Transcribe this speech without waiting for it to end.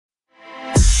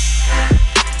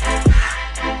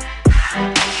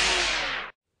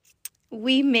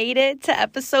we made it to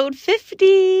episode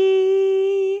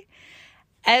 50.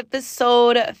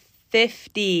 Episode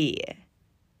 50.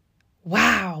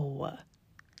 Wow.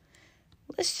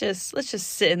 Let's just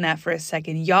sit in that for a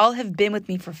second. Y'all have been with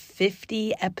me for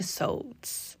 50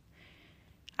 episodes.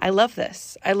 I love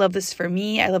this. I love this for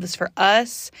me. I love this for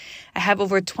us. I have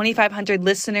over 2,500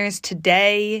 listeners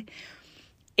today,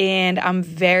 and I'm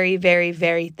very, very,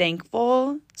 very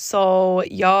thankful. So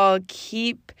y'all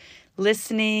keep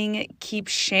listening, keep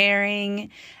sharing,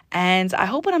 and I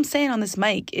hope what I'm saying on this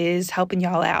mic is helping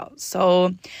y'all out.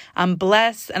 So I'm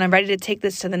blessed, and I'm ready to take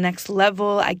this to the next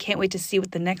level. I can't wait to see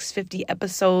what the next 50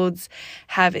 episodes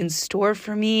have in store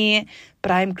for me,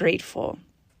 but I'm grateful.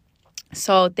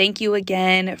 So thank you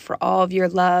again for all of your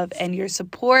love and your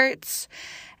supports.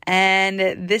 And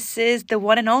this is the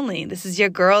one and only. This is your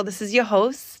girl. This is your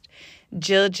host,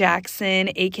 Jill Jackson,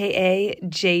 aka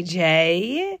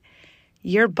JJ,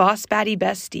 your boss baddie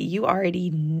bestie. You already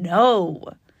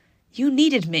know you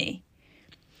needed me.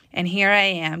 And here I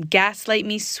am. Gaslight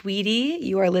me, sweetie.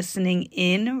 You are listening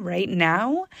in right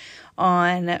now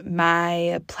on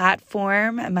my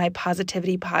platform, my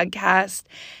positivity podcast.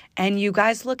 And you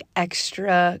guys look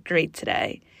extra great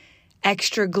today.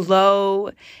 Extra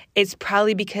glow. It's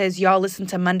probably because y'all listened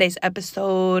to Monday's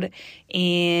episode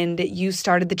and you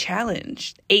started the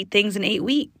challenge. 8 things in 8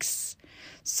 weeks.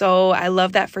 So I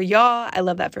love that for y'all. I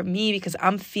love that for me because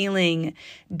I'm feeling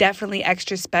definitely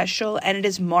extra special. And it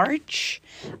is March.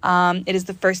 It is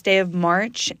the first day of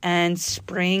March and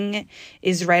spring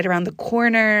is right around the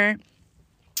corner.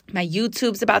 My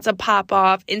YouTube's about to pop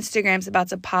off. Instagram's about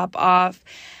to pop off.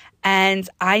 And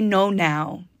I know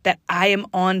now that I am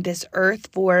on this earth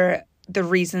for the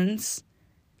reasons.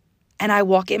 And I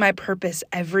walk in my purpose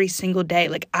every single day.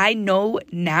 Like, I know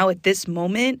now at this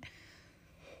moment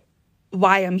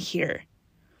why I'm here.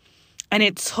 And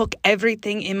it took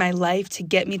everything in my life to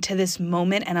get me to this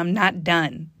moment, and I'm not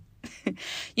done.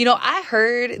 I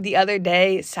heard the other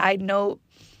day, side note,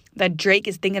 that Drake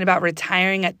is thinking about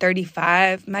retiring at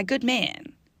 35. My good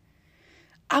man.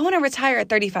 I want to retire at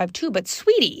 35 too, but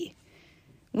sweetie,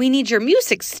 we need your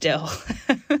music still.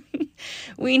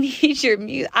 We need your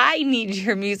music. I need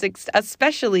your music,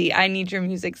 especially I need your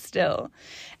music still.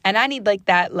 And I need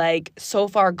that So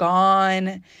Far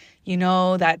Gone,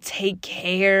 that Take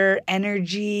Care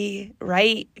energy,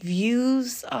 right?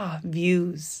 Views.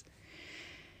 Views.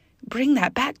 Bring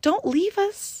that back. Don't leave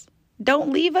us.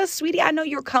 Don't leave us, sweetie. I know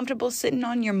you're comfortable sitting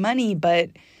on your money, but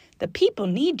the people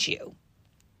need you.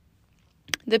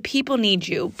 The people need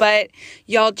you. But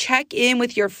y'all check in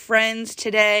with your friends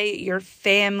today, your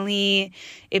family.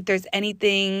 If there's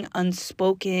anything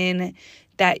unspoken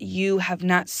that you have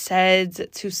not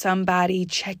said to somebody,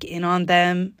 check in on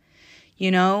them.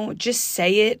 Just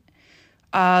say it.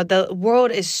 The world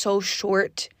is so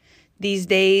short these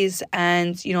days,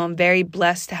 and I'm very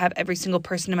blessed to have every single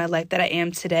person in my life that I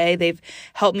am today. They've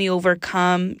helped me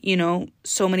overcome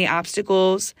so many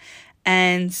obstacles.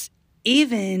 And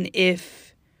even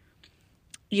if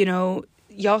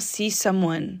y'all see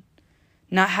someone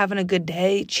not having a good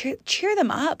day, cheer them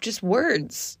up. Just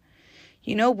words,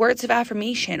 words of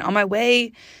affirmation. On my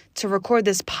way to record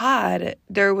this pod,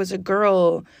 there was a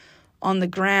girl on the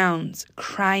ground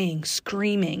crying,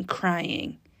 screaming,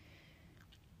 crying.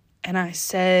 And I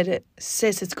said,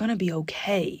 sis, it's going to be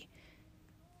okay.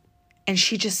 And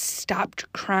she just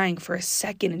stopped crying for a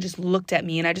second and just looked at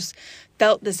me. And I just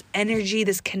felt this energy,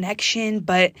 this connection.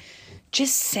 But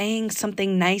just saying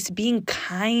something nice, being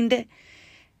kind,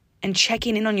 and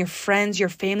checking in on your friends, your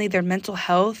family, their mental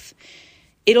health,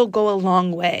 it'll go a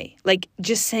long way.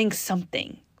 Just saying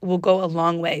something will go a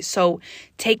long way. So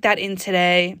take that in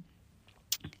today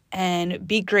and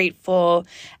be grateful.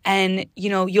 And,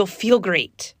 you'll feel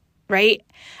great. Right?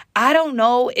 I don't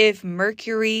know if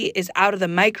Mercury is out of the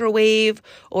microwave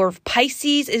or if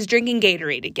Pisces is drinking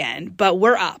Gatorade again, but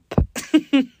we're up.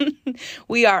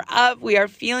 We are up. We are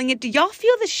feeling it. Do y'all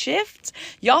feel the shift?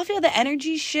 Y'all feel the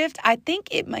energy shift? I think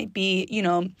it might be,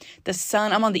 the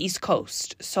sun. I'm on the East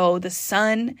Coast, so the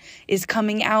sun is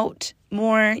coming out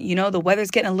more. The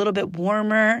weather's getting a little bit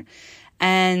warmer,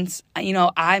 and,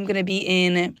 I'm going to be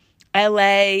in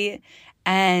LA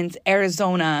and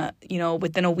Arizona,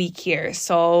 within a week here.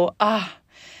 So, I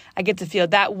get to feel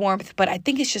that warmth, but I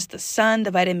think it's just the sun,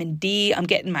 the vitamin D. I'm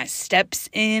getting my steps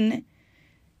in.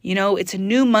 It's a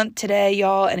new month today,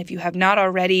 y'all. And if you have not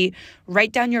already,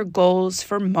 write down your goals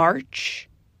for March.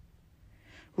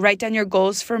 Write down your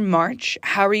goals for March.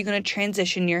 How are you going to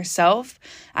transition yourself?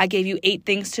 I gave you 8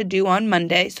 things to do on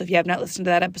Monday. So if you have not listened to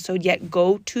that episode yet,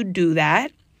 go to do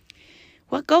that.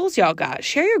 What goals y'all got?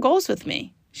 Share your goals with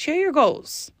me. Share your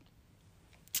goals.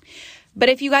 But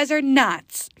if you guys are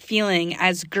not feeling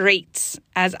as great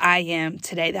as I am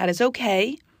today, that is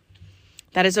okay.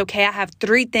 That is okay. I have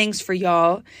 3 things for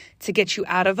y'all to get you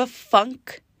out of a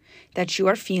funk that you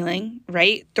are feeling,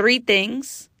 right? 3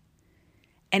 things.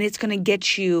 And it's going to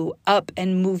get you up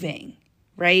and moving,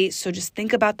 right? So just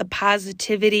think about the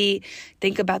positivity,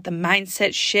 think about the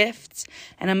mindset shifts,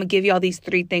 and I'm going to give you all these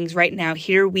 3 things right now.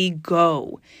 Here we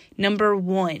go. Number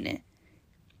 1,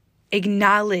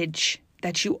 acknowledge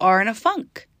that you are in a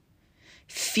funk.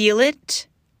 Feel it.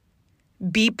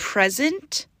 Be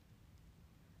present.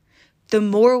 The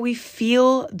more we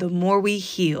feel, the more we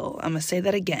heal. I'm going to say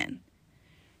that again.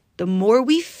 The more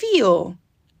we feel,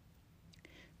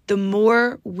 the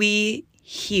more we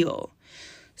heal.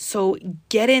 So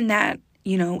get in that,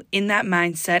 in that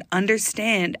mindset.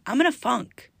 Understand, I'm in a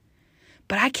funk,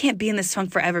 but I can't be in this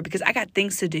funk forever because I got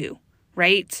things to do,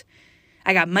 right?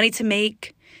 I got money to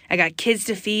make. I got kids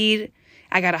to feed.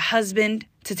 I got a husband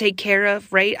to take care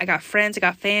of, right? I got friends. I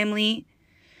got family.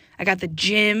 I got the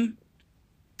gym.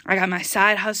 I got my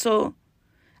side hustle.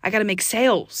 I got to make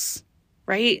sales,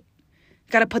 right?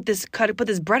 Got to put this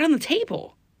bread on the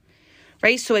table,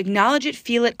 right? So acknowledge it,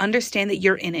 feel it, understand that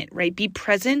you're in it, right? Be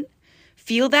present,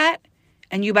 feel that,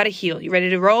 and you about to heal. You ready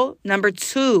to roll? Number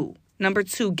two,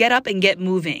 get up and get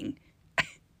moving.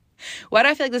 Why do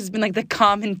I feel like this has been like the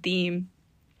common theme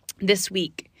this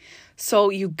week?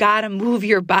 So you got to move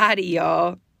your body,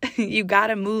 y'all. You got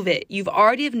to move it. You've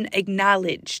already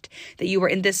acknowledged that you were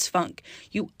in this funk.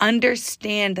 You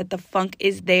understand that the funk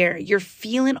is there. You're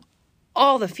feeling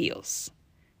all the feels.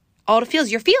 All the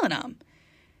feels, you're feeling them.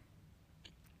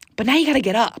 But now you got to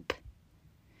get up.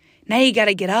 Now you got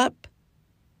to get up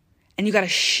and you got to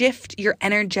shift your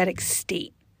energetic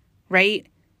state, right?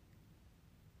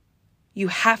 You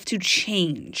have to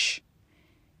change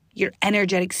your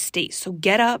energetic state. So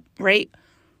get up, right?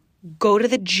 Go to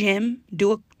the gym,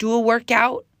 do a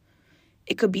workout.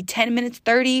 It could be 10 minutes,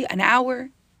 30, an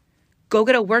hour. Go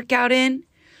get a workout in.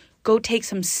 Go take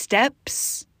some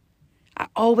steps. I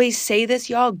always say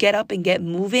this, y'all, get up and get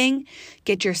moving.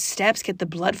 Get your steps, get the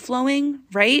blood flowing,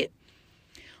 right?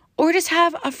 Or just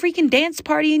have a freaking dance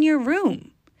party in your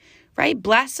room, right?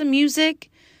 Blast some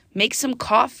music, make some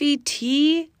coffee,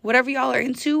 tea, whatever y'all are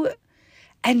into,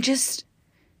 and just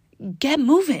get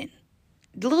moving.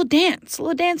 A little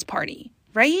dance party,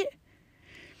 right?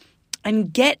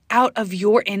 And get out of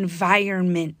your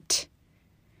environment.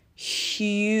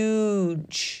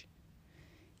 Huge.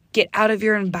 Get out of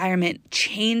your environment.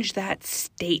 Change that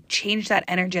state. Change that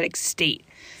energetic state.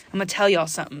 I'm going to tell y'all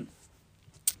something.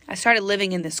 I started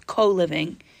living in this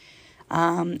co-living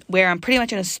where I'm pretty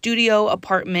much in a studio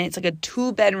apartment. It's like a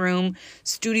 2-bedroom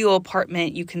studio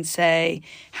apartment, you can say.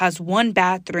 Has 1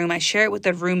 bathroom. I share it with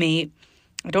a roommate.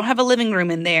 I don't have a living room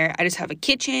in there. I just have a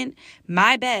kitchen,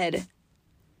 my bed,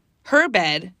 her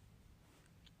bed,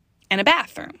 and a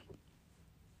bathroom.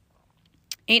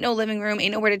 Ain't no living room,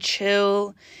 ain't nowhere to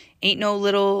chill, ain't no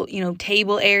little,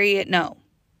 table area. No,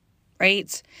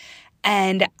 right?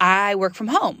 And I work from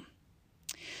home.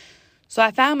 So I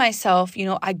found myself,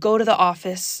 I go to the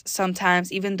office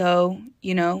sometimes, even though,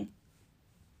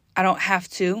 I don't have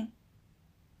to.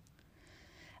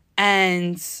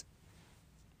 And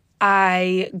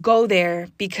I go there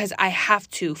because I have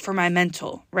to for my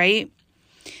mental, right?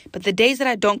 But the days that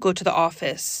I don't go to the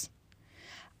office,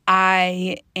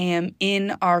 I am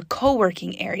in our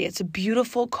co-working area. It's a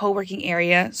beautiful co-working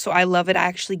area, so I love it. I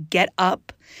actually get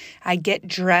up, I get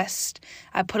dressed,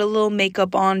 I put a little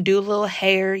makeup on, do a little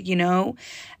hair,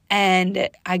 and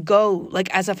I go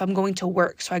like as if I'm going to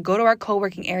work. So I go to our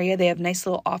co-working area. They have nice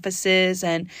little offices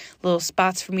and little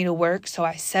spots for me to work. So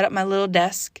I set up my little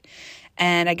desk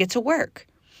and I get to work,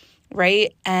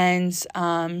 right? And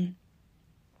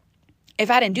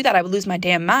if I didn't do that, I would lose my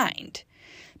damn mind.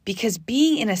 Because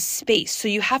being in a space, so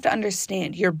you have to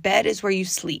understand, your bed is where you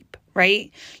sleep,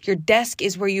 right? Your desk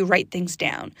is where you write things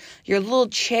down. Your little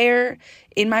chair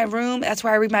in my room, that's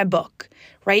where I read my book,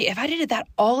 right? If I did that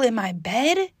all in my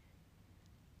bed,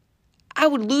 I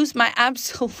would lose my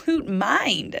absolute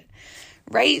mind,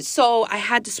 right? So I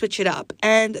had to switch it up.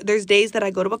 And there's days that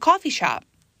I go to a coffee shop,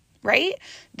 right?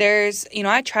 There's,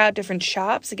 I try out different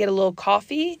shops to get a little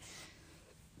coffee.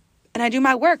 And I do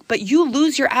my work, but you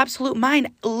lose your absolute mind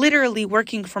literally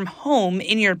working from home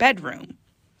in your bedroom.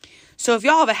 So if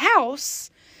y'all have a house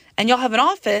and y'all have an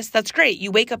office, that's great.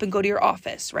 You wake up and go to your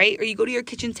office, right? Or you go to your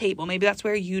kitchen table. Maybe that's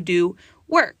where you do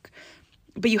work.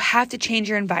 But you have to change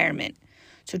your environment.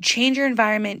 So change your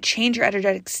environment, change your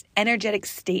energetic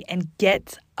state, and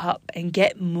get up and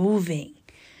get moving,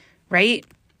 right?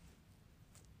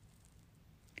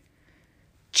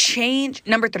 Change.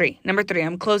 Number three. I'm going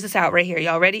to close this out right here.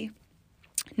 Y'all ready?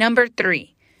 Number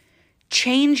 3,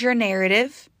 change your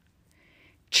narrative,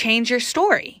 change your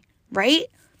story, right?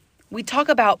 We talk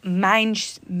about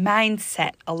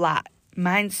mindset a lot,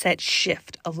 mindset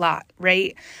shift a lot,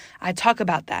 right? I talk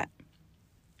about that.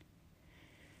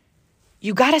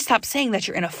 You got to stop saying that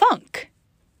you're in a funk.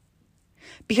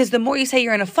 Because the more you say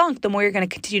you're in a funk, the more you're going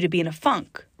to continue to be in a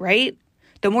funk, right?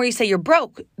 The more you say you're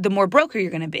broke, the more broker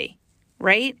you're going to be,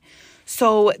 right?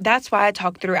 So that's why I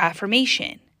talk through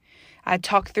affirmation. I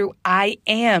talk through I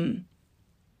am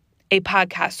a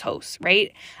podcast host,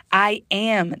 right? I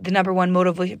am the number one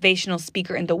motivational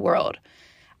speaker in the world.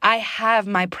 I have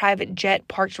my private jet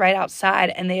parked right outside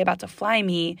and they're about to fly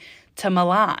me to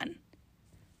Milan,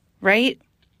 right?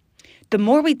 The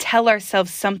more we tell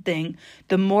ourselves something,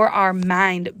 the more our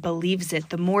mind believes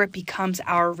it, the more it becomes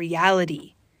our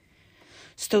reality.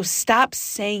 So stop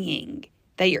saying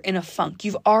that you're in a funk.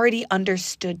 You've already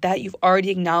understood that. You've already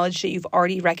acknowledged it. You've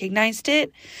already recognized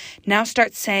it. Now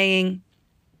start saying,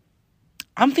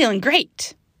 I'm feeling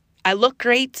great. I look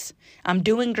great. I'm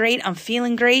doing great. I'm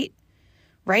feeling great,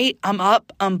 right? I'm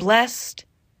up. I'm blessed,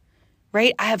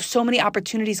 right? I have so many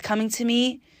opportunities coming to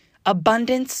me.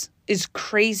 Abundance is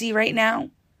crazy right now.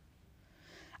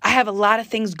 I have a lot of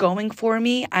things going for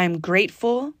me. I'm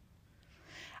grateful.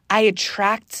 I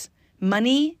attract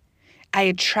money. I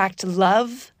attract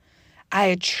love. I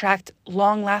attract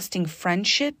long-lasting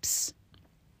friendships.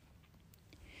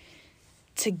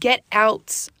 To get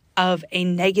out of a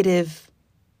negative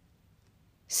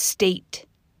state,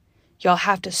 y'all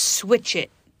have to switch it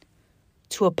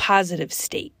to a positive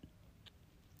state.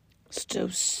 So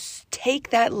take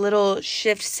that little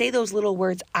shift, say those little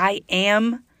words, I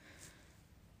am,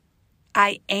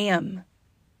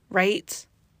 right?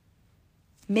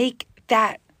 Make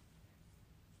that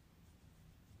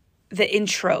the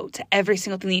intro to every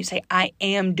single thing that you say, I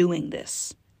am doing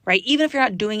this, right? Even if you're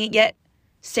not doing it yet,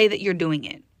 say that you're doing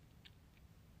it.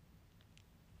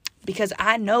 Because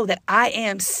I know that I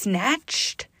am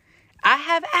snatched. I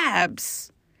have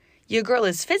abs. Your girl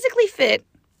is physically fit.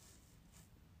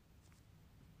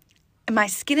 And my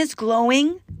skin is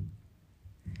glowing.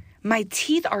 My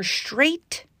teeth are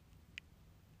straight.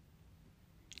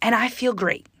 And I feel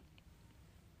great.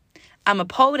 I'm a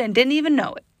poet and didn't even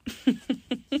know it.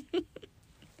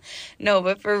 No,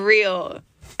 but for real.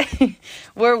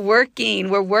 We're working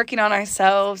on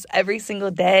ourselves every single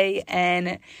day,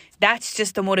 and that's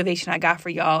just the motivation I got for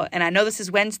y'all. And I know this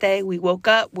is Wednesday. We woke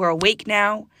up. We're awake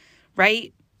now,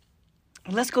 right?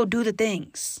 Let's go do the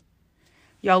things.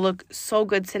 Y'all look so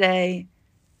good today.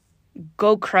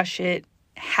 Go crush it.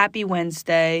 Happy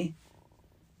Wednesday.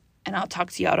 And I'll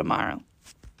talk to y'all tomorrow.